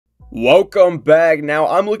Welcome back. Now,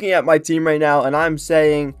 I'm looking at my team right now, and I'm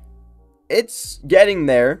saying it's getting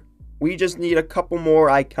there. We just need a couple more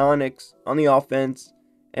iconics on the offense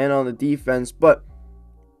and on the defense. But,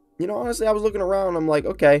 honestly, I was looking around. I'm like,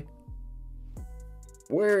 okay,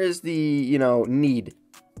 where is the, need?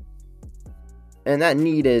 And that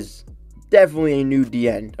need is definitely a new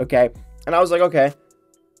D-end, okay? And I was like, okay,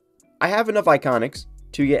 I have enough iconics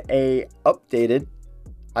to get a updated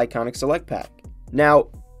iconic select pack. Now,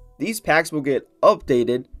 these packs will get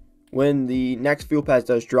updated when the next field pass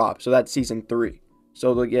does drop. So that's season 3.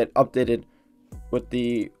 So they'll get updated with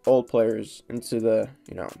the old players into the,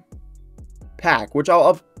 pack, which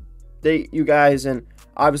I'll update you guys and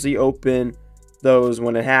obviously open those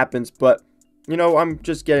when it happens. But, I'm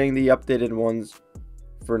just getting the updated ones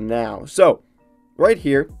for now. So right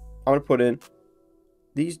here, I'm going to put in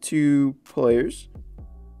these 2 players.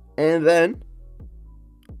 And then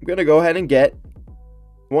I'm going to go ahead and get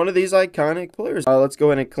one of these iconic players. Let's go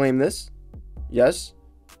ahead and claim this. Yes.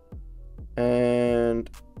 And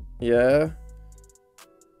yeah.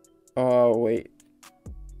 Oh, wait.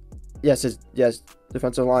 Yes, yes,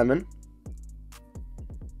 defensive lineman.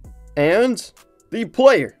 And the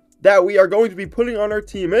player that we are going to be putting on our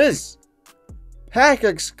team is pack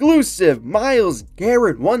exclusive Myles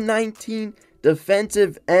Garrett, 119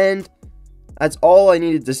 defensive end. That's all I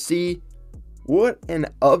needed to see. What an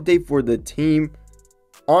update for the team.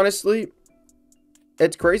 Honestly,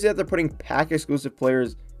 it's crazy that they're putting pack exclusive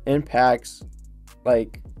players in packs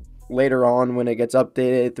like later on when it gets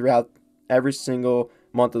updated throughout every single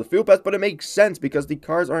month of the field pass, but it makes sense because the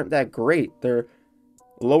cards aren't that great. They're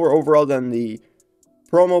lower overall than the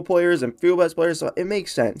promo players and field pass players, so it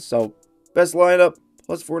makes sense. So best lineup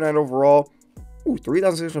plus 49 overall. Ooh,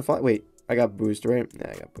 3,605. Wait, I got boost, right?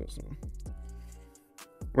 Yeah, I got boost.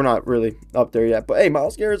 We're not really up there yet, but hey,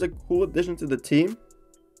 Myles Garrett is a cool addition to the team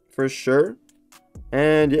for sure.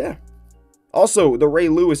 And yeah, also the Ray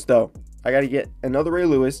Lewis though, I gotta get another Ray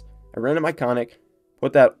Lewis, a random iconic,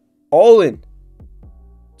 put that all in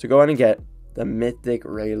to go ahead and get the mythic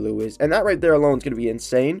Ray Lewis. And that right there alone is gonna be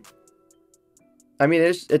insane. I mean,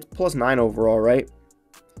 it's plus 9 overall, right?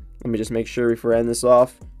 Let me just make sure before I end this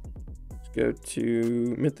off. Let's go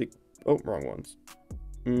to mythic. Oh, wrong ones.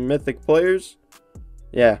 Mythic players.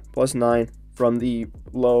 Yeah, plus 9 from the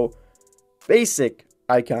low basic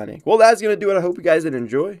iconic. Well, that's going to do it. I hope you guys did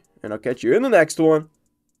enjoy, and I'll catch you in the next one.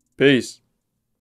 Peace.